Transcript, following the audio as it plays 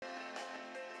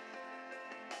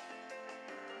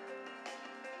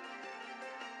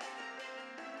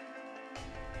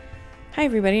Hi,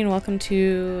 everybody, and welcome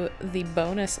to the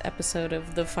bonus episode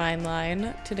of The Fine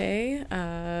Line today.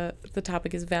 The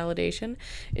topic is validation.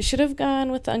 It should have gone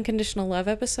with the unconditional love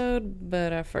episode,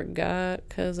 but I forgot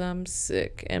because I'm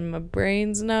sick and my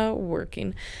brain's not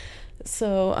working.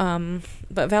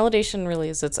 But validation really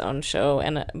is its own show,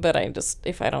 but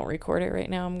if I don't record it right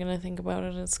now, I'm gonna think about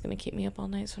it. It's gonna keep me up all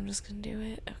night, so I'm just gonna do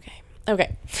it.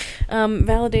 Okay.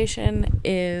 Validation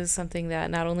is something that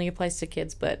not only applies to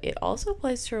kids, but it also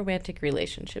applies to romantic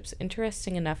relationships,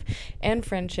 interesting enough, and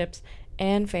friendships,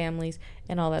 and families,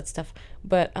 and all that stuff.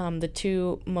 But the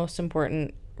two most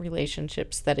important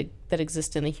relationships that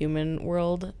exist in the human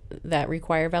world that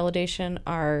require validation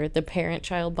are the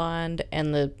parent-child bond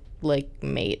and the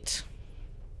mate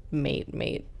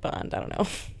bond. I don't know.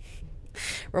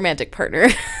 Romantic partner.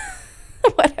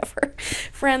 Whatever.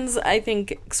 Friends, I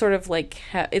think, sort of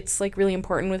it's really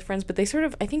important with friends, but I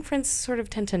think friends sort of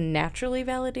tend to naturally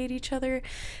validate each other,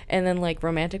 and then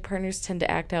romantic partners tend to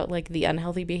act out the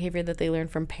unhealthy behavior that they learn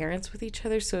from parents with each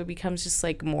other, so it becomes just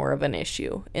more of an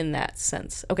issue in that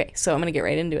sense. Okay, so I'm gonna get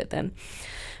right into it then.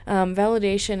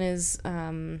 Validation is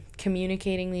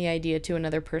communicating the idea to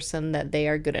another person that they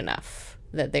are good enough,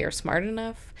 that they are smart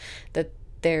enough, that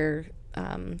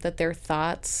that their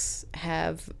thoughts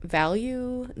have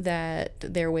value, that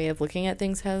their way of looking at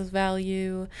things has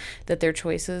value, that their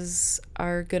choices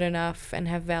are good enough and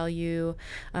have value.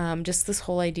 Just this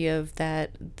whole idea of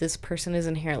that this person is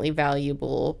inherently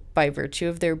valuable by virtue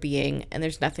of their being, and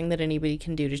there's nothing that anybody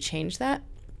can do to change that.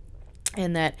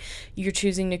 And that you're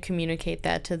choosing to communicate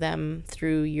that to them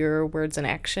through your words and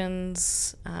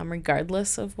actions,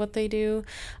 regardless of what they do.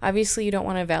 Obviously, you don't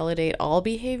want to validate all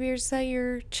behaviors that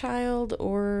your child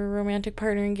or romantic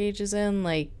partner engages in.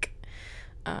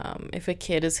 If a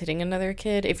kid is hitting another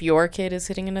kid, if your kid is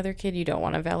hitting another kid, you don't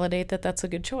want to validate that that's a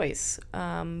good choice.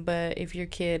 But if your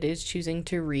kid is choosing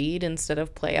to read instead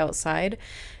of play outside,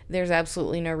 there's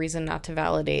absolutely no reason not to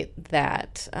validate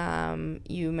that.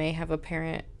 You may have a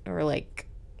parent or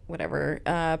whatever.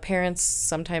 Parents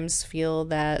sometimes feel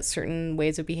that certain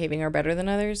ways of behaving are better than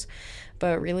others,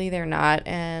 but really they're not.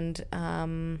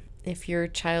 And if your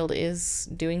child is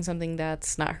doing something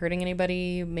that's not hurting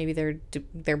anybody, maybe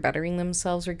they're bettering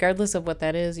themselves, regardless of what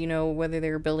that is. Whether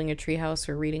they're building a treehouse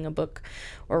or reading a book,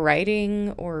 or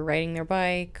riding their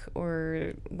bike,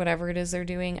 or whatever it is they're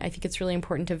doing. I think it's really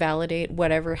important to validate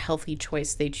whatever healthy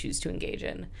choice they choose to engage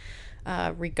in.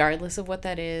 Regardless of what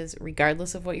that is,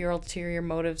 regardless of what your ulterior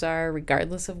motives are,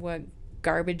 regardless of what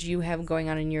garbage you have going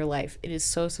on in your life, it is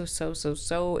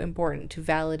so important to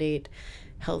validate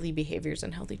healthy behaviors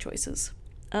and healthy choices.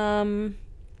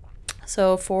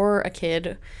 So for a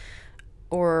kid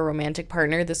or a romantic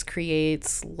partner, this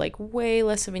creates way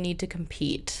less of a need to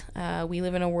compete. We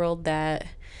live in a world that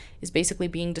is basically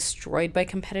being destroyed by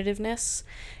competitiveness,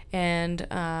 and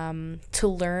to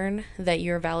learn that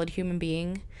you're a valid human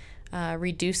being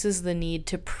reduces the need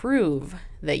to prove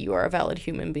that you are a valid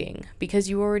human being, because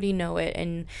you already know it.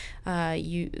 And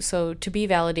so to be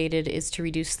validated is to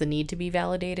reduce the need to be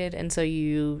validated, and so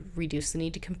you reduce the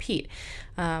need to compete.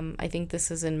 I think this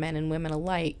is in men and women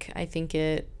alike. I think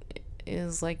it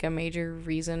is a major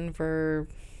reason for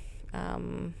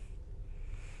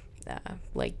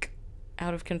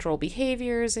out of control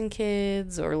behaviors in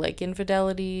kids, or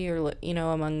infidelity, or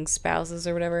among spouses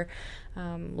or whatever.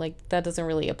 That doesn't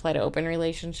really apply to open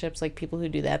relationships, people who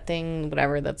do that thing,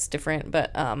 whatever, that's different.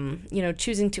 But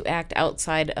choosing to act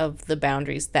outside of the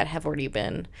boundaries that have already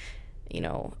been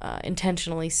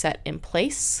intentionally set in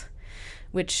place,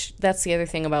 which that's the other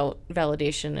thing about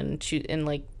validation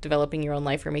and developing your own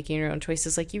life or making your own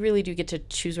choices. You really do get to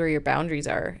choose where your boundaries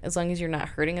are, as long as you're not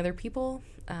hurting other people.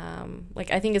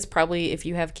 I think it's probably, if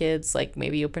you have kids,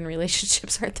 maybe open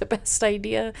relationships aren't the best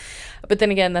idea. But then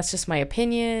again, that's just my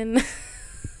opinion.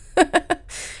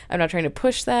 I'm not trying to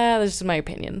push that. That's just my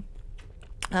opinion.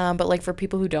 But for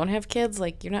people who don't have kids,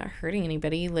 you're not hurting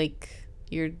anybody.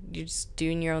 You're just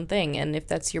doing your own thing. And if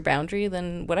that's your boundary,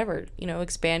 then whatever,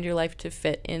 expand your life to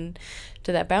fit in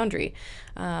to that boundary.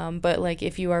 But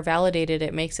if you are validated,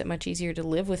 it makes it much easier to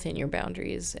live within your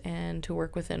boundaries and to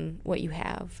work within what you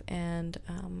have. And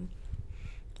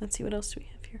let's see, what else do we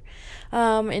have here?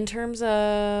 In terms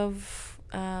of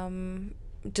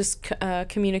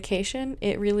communication,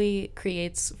 it really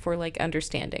creates for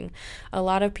understanding. A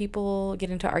lot of people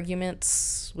get into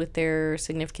arguments with their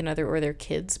significant other or their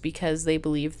kids because they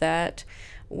believe that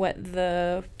what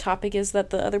the topic is that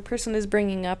the other person is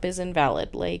bringing up is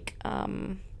invalid.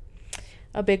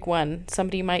 A big one,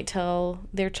 somebody might tell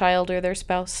their child or their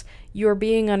spouse, "You're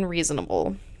being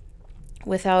unreasonable,"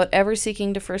 without ever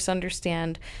seeking to first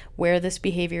understand where this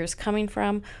behavior is coming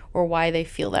from or why they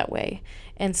feel that way.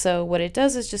 And so what it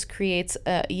does is just creates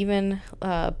a even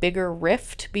bigger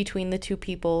rift between the two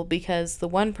people, because the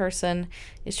one person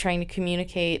is trying to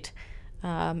communicate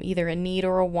either a need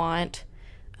or a want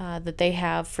that they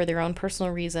have for their own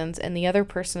personal reasons, and the other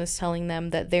person is telling them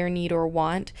that their need or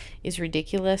want is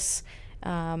ridiculous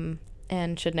and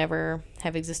should never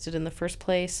have existed in the first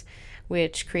place,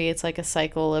 which creates like a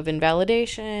cycle of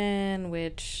invalidation,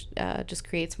 which just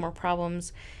creates more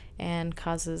problems and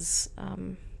causes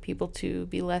people to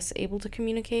be less able to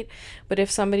communicate. But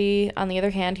if somebody, on the other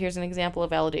hand, here's an example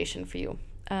of validation for you.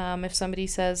 If somebody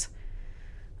says,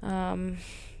 my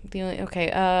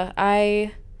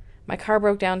car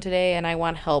broke down today and I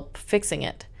want help fixing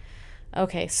it.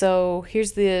 Okay, so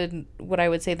here's what I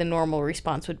would say the normal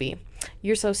response would be.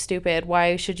 You're so stupid.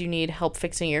 Why should you need help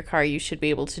fixing your car? You should be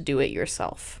able to do it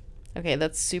yourself. Okay,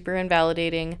 that's super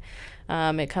invalidating.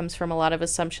 It comes from a lot of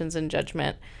assumptions and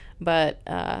judgment. But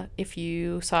if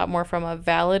you saw it more from a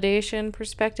validation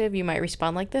perspective, you might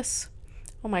respond like this.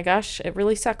 Oh my gosh, it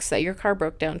really sucks that your car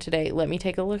broke down today. Let me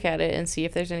take a look at it and see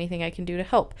if there's anything I can do to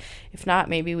help. If not,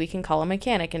 maybe we can call a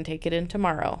mechanic and take it in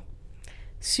tomorrow.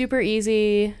 Super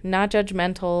easy, not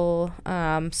judgmental,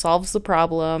 solves the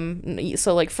problem.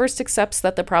 So like first accepts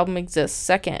that the problem exists.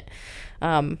 Second,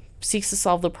 seeks to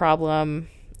solve the problem,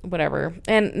 whatever.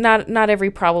 And not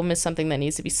every problem is something that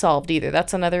needs to be solved either.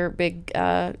 That's another big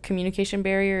communication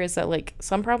barrier, is that like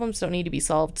some problems don't need to be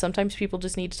solved. Sometimes people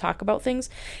just need to talk about things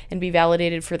and be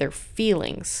validated for their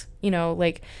feelings.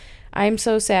 Like I'm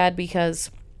so sad because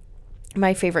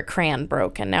my favorite crayon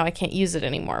broke and now I can't use it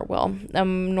anymore. Well, a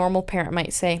normal parent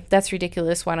might say, that's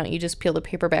ridiculous. Why don't you just peel the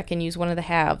paper back and use one of the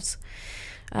halves?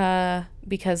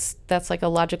 Because that's like a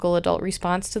logical adult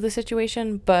response to the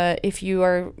situation. But if you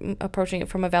are approaching it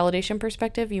from a validation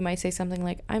perspective, you might say something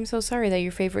like, I'm so sorry that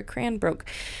your favorite crayon broke.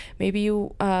 Maybe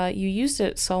you used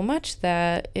it so much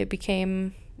that it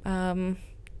became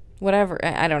whatever.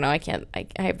 I don't know. I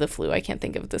have the flu. I can't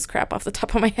think of this crap off the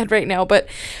top of my head right now. But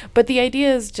the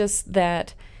idea is just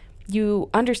that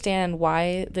you understand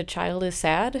why the child is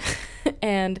sad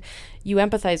and you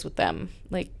empathize with them.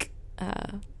 Like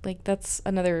that's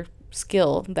another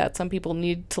skill that some people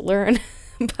need to learn.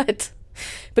 but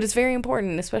it's very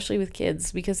important, especially with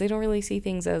kids, because they don't really see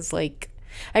things as like,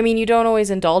 I mean, you don't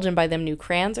always indulge and buy them new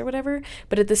crayons or whatever.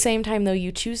 But at the same time, though,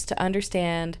 you choose to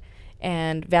understand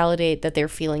and validate that their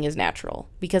feeling is natural,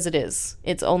 because it is.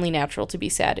 It's only natural to be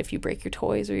sad if you break your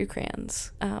toys or your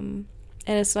crayons. And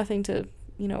it's nothing to,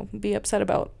 be upset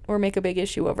about or make a big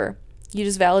issue over. You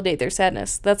just validate their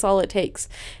sadness. That's all it takes.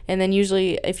 And then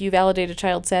usually if you validate a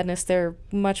child's sadness, they're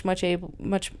much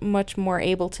more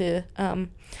able to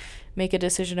make a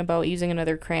decision about using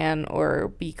another crayon or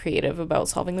be creative about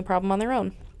solving the problem on their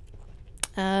own.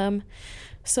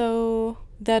 So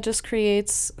that just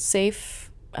creates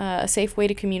a safe way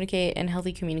to communicate and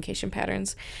healthy communication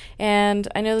patterns. And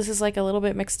I know this is like a little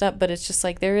bit mixed up, but it's just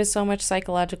like there is so much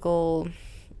psychological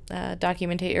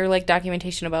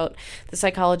documentation about the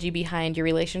psychology behind your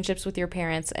relationships with your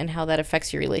parents and how that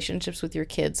affects your relationships with your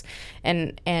kids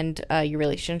and your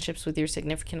relationships with your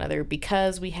significant other,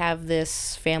 because we have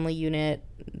this family unit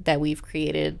that we've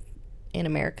created in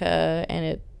America, and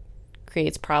it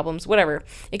creates problems, whatever.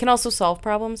 It can also solve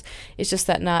problems. It's just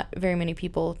that not very many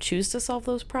people choose to solve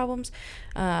those problems.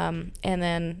 And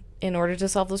then in order to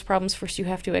solve those problems, first you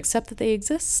have to accept that they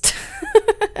exist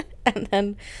and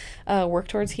then work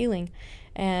towards healing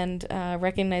and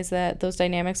recognize that those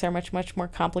dynamics are much more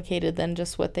complicated than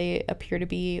just what they appear to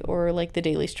be, or like the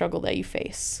daily struggle that you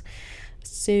face.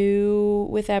 So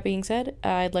with that being said,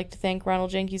 I'd like to thank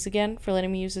Ronald Jenkins again for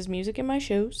letting me use his music in my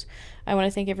shows. I want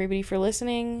to thank everybody for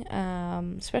listening,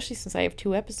 especially since I have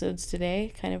 2 episodes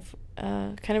today. Kind of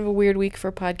a weird week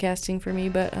for podcasting for me,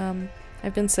 but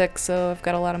I've been sick, so I've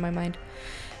got a lot on my mind.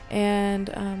 And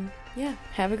yeah,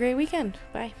 have a great weekend.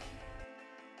 Bye.